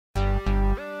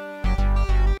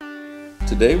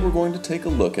Today we're going to take a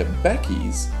look at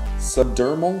Becky's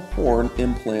subdermal horn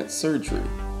implant surgery.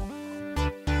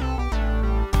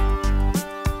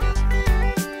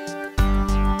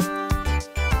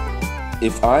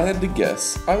 If I had to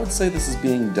guess, I would say this is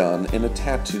being done in a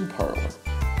tattoo parlor.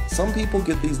 Some people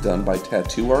get these done by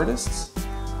tattoo artists,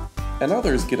 and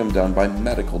others get them done by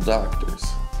medical doctors.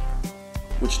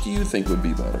 Which do you think would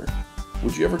be better?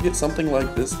 Would you ever get something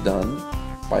like this done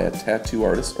by a tattoo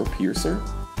artist or piercer?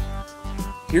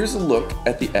 Here's a look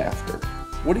at the after.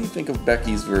 What do you think of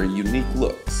Becky's very unique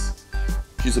looks?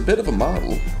 She's a bit of a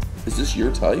model. Is this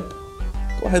your type?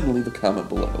 Go ahead and leave a comment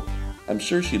below. I'm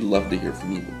sure she'd love to hear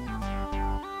from you.